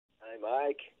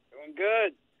Mike. Doing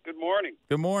good. Good morning.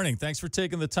 Good morning. Thanks for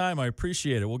taking the time. I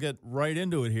appreciate it. We'll get right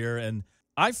into it here. And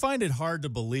I find it hard to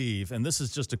believe, and this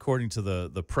is just according to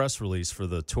the press release for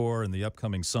the tour and the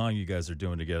upcoming song you guys are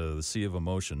doing together, The Sea of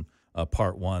Emotion,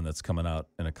 Part 1, that's coming out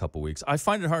in a couple weeks. I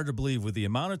find it hard to believe with the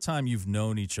amount of time you've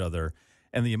known each other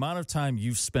and the amount of time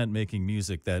you've spent making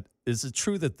music that, is it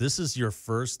true that this is your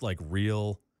first, like,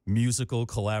 real musical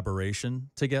collaboration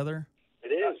together? It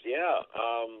is, yeah.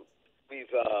 We've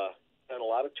done a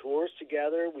lot of tours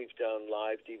together. We've done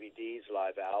live DVDs,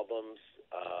 live albums,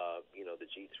 the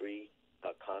G3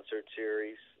 concert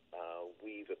series.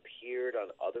 We've appeared on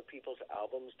other people's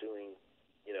albums doing,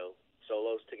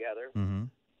 solos together.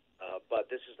 Mm-hmm. But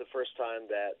this is the first time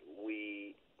that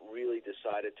we really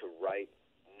decided to write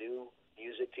new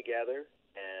music together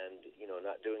and,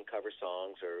 not doing cover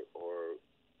songs or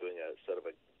doing a sort of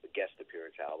a guest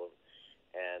appearance album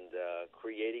and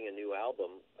creating a new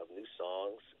album of new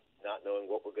songs, not knowing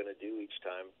what we're going to do each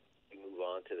time we move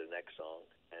on to the next song.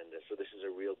 And so this is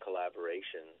a real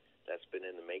collaboration that's been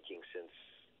in the making since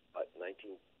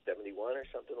 1971 or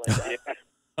something like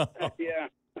that. Yeah.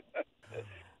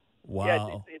 Wow.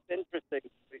 Yeah, it's interesting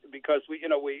because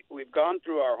we've gone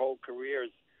through our whole careers,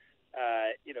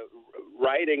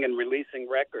 writing and releasing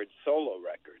records, solo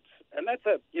records, and that's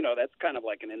kind of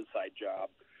like an inside job,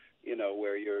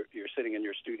 where you're sitting in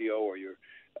your studio or you're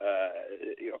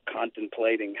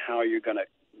contemplating how you're going to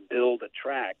build a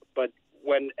track. But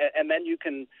then you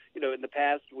can, in the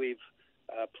past we've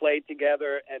played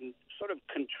together and sort of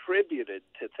contributed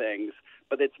to things,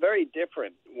 but it's very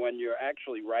different when you're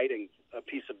actually writing a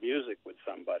piece of music with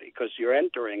somebody because you're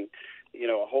entering,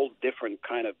 a whole different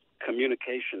kind of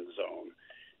communication zone,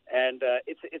 and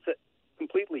it's a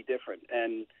completely different.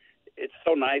 And it's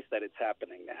so nice that it's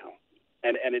happening now,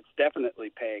 and it's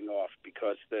definitely paying off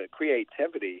because the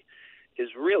creativity is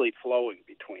really flowing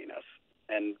between us.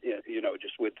 And,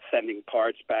 just with sending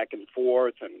parts back and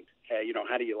forth and,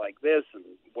 how do you like this and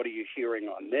what are you hearing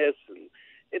on this? And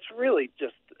it's really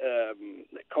just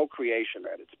co-creation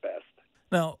at its best.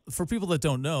 Now, for people that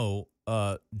don't know,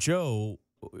 Joe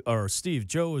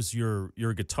is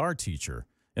your guitar teacher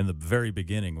in the very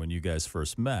beginning when you guys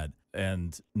first met.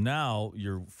 And now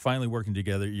you're finally working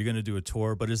together. You're going to do a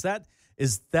tour. But is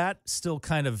that still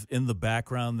kind of in the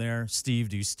background there, Steve?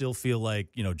 Do you still feel like,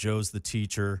 Joe's the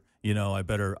teacher? I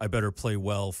better play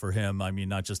well for him. I mean,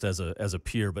 not just as a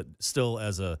peer, but still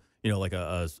as a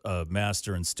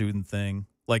master and student thing.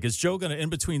 Like, is Joe going to, in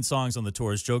between songs on the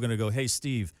tour, is Joe going to go, hey,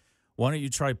 Steve, why don't you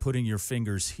try putting your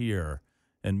fingers here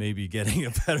and maybe getting a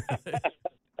better...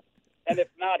 And if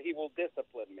not, he will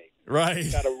discipline me. Right.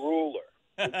 He's got a ruler.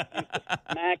 He used to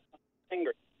smack my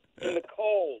fingers in the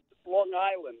cold, Long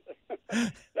Island.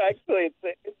 Actually,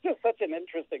 it's just such an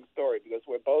interesting story because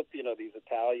we're both, these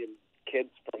Italian kids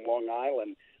from Long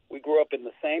Island. We grew up in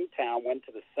the same town, went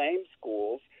to the same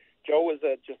schools. Joe was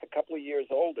just a couple of years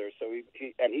older, so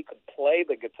he could play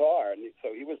the guitar, and so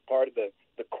he was part of the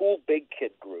cool big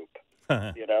kid group,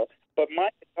 But my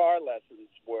guitar lessons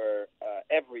were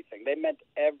everything. They meant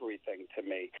everything to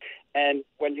me. And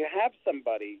when you have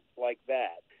somebody like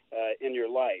that in your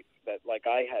life, that like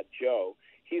I had Joe,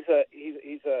 he's a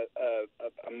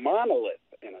monolith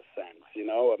in a sense,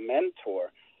 a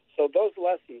mentor. So those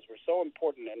lessons were so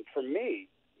important. And for me,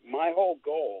 my whole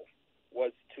goal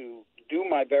was to do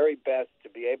my very best to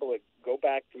be able to go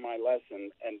back to my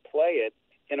lesson and play it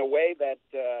in a way that,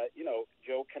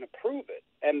 Joe can approve it.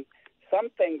 And some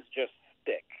things just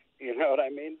stick, you know what I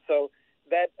mean? So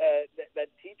that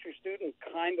teacher-student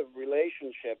kind of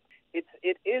relationship,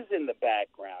 it is in the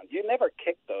background. You never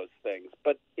kick those things,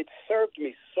 but it served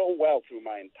me so well through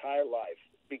my entire life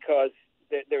because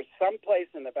there's some place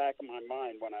in the back of my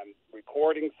mind when I'm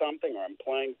recording something or I'm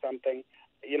playing something,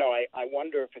 I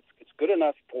wonder if it's good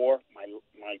enough for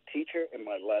my teacher and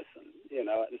my lesson,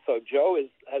 And so Joe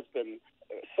has been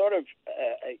sort of,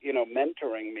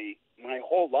 mentoring me my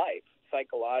whole life,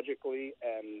 psychologically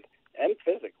and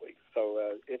physically.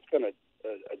 So it's been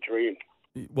a dream.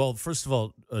 Well, first of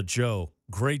all, Joe,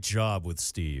 great job with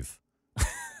Steve.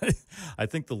 I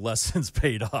think the lessons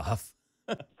paid off.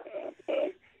 Got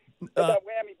that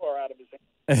whammy bar out of his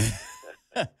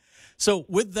hand. So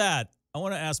with that, I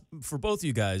want to ask for both of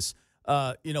you guys,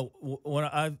 when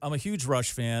I'm a huge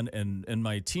Rush fan, and in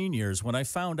my teen years, when I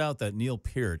found out that Neil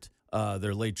Peart,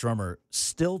 their late drummer,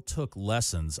 still took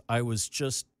lessons, I was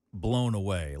just blown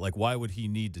away. Like, why would he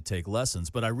need to take lessons?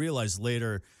 But I realized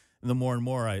later, the more and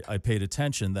more I paid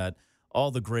attention, that all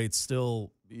the greats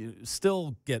still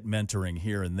get mentoring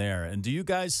here and there. And do you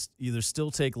guys either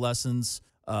still take lessons,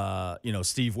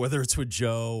 Steve, whether it's with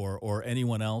Joe or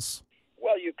anyone else?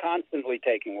 Well, you're constantly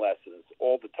taking lessons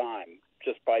all the time.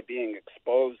 being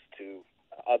exposed to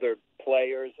other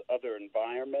players, other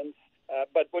environments.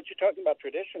 But what you're talking about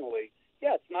traditionally,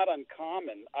 yeah, it's not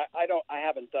uncommon. I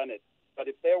haven't done it,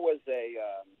 but if there was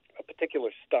a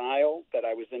particular style that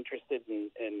I was interested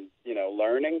in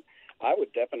learning, I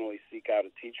would definitely seek out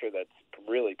a teacher that's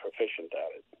really proficient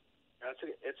at it.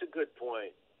 It's a good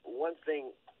point. One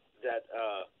thing that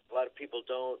a lot of people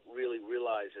don't really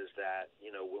realize is that,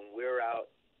 when we're out,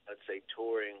 let's say,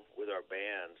 touring with our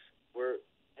bands, we're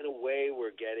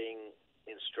getting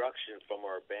instruction from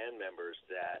our band members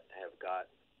that have got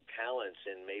talents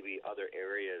in maybe other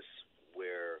areas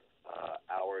where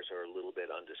ours are a little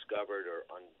bit undiscovered or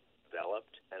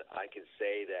undeveloped. And I can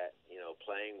say that,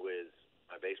 playing with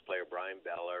my bass player, Brian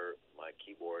Beller, my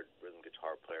keyboard rhythm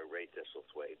guitar player, Ray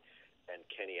Thistlethwaite, and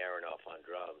Kenny Aronoff on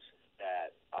drums,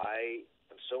 that I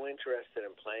am so interested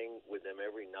in playing with them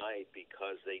every night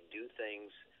because they do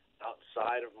things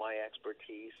outside of my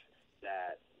expertise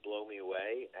that blow me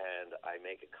away, and I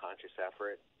make a conscious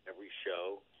effort every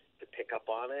show to pick up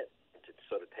on it, to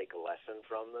sort of take a lesson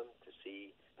from them, to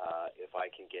see if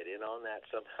I can get in on that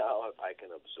somehow, if I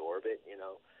can absorb it.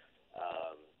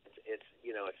 It's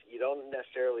you don't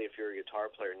necessarily, if you're a guitar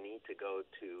player, need to go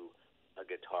to a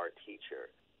guitar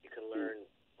teacher. You can learn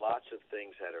lots of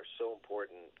things that are so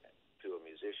important to a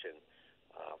musician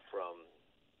from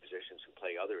musicians who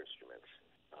play other instruments.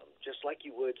 Just like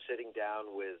you would sitting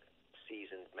down with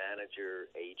seasoned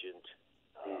manager, agent,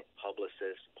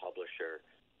 publicist, publisher.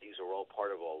 These are all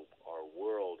part of our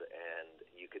world, and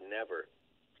you can never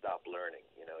stop learning.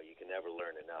 You can never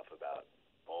learn enough about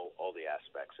all the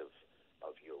aspects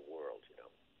of your world.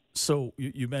 So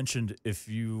you mentioned if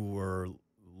you were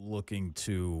looking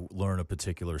to learn a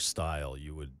particular style,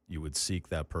 you would seek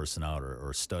that person out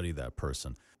or study that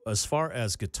person. As far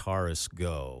as guitarists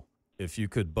go, if you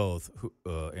could both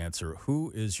answer,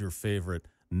 who is your favorite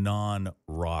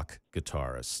non-rock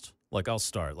guitarist? Like, I'll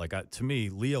start. To me,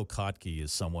 Leo Kottke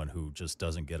is someone who just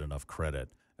doesn't get enough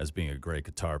credit as being a great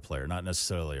guitar player, not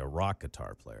necessarily a rock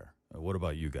guitar player. What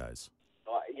about you guys?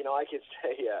 I could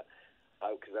say,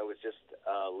 because I was just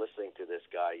listening to this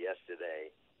guy yesterday.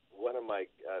 One of my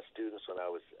students when I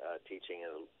was teaching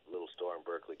in a little store in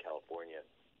Berkeley, California,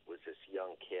 was this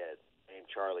young kid named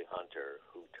Charlie Hunter,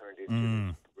 who turned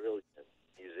into this brilliant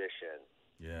musician.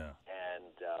 Yeah.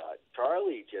 And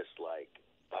Charlie just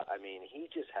he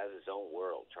just has his own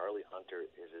world. Charlie Hunter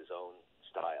is his own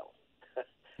style.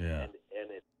 Yeah. And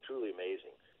it's truly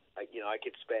amazing. I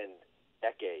could spend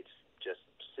decades just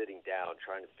sitting down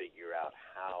trying to figure out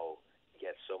how to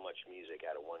get so much music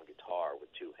out of one guitar with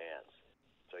two hands.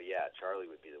 So, yeah, Charlie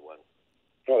would be the one.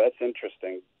 Oh, that's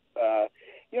interesting.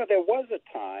 There was a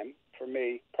time for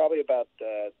me, probably about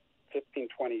 15,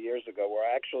 20 years ago, where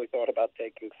I actually thought about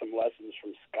taking some lessons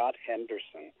from Scott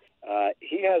Henderson.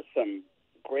 He has some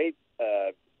great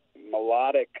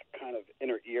melodic kind of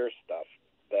inner ear stuff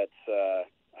that's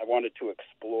I wanted to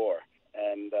explore.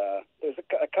 And there's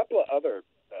a couple of other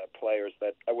players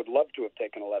that I would love to have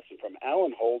taken a lesson from.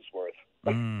 Alan Holdsworth.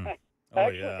 Oh,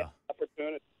 yeah.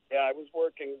 Opportunity. Yeah, I was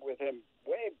working with him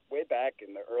way back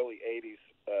in the early 80s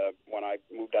when I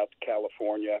moved out to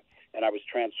California, and I was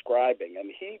transcribing.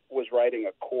 And he was writing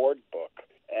a chord book,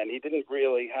 and he didn't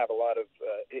really have a lot of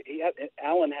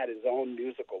Alan had his own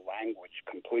musical language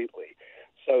completely,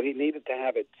 so he needed to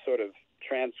have it sort of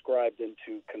transcribed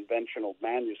into conventional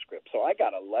manuscript. So I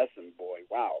got a lesson, boy,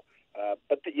 wow.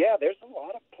 There's a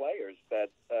lot of players that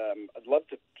I'd love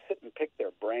to sit and pick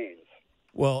their brains.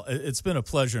 Well, it's been a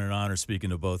pleasure and an honor speaking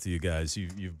to both of you guys.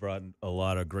 You've brought a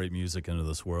lot of great music into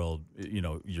this world,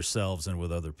 yourselves and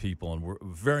with other people, and we're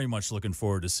very much looking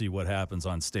forward to see what happens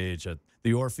on stage at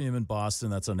the Orpheum in Boston.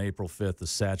 That's on April 5th, the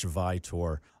Satriani Vai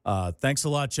tour. Thanks a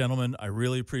lot, gentlemen. I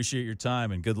really appreciate your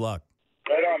time, and good luck.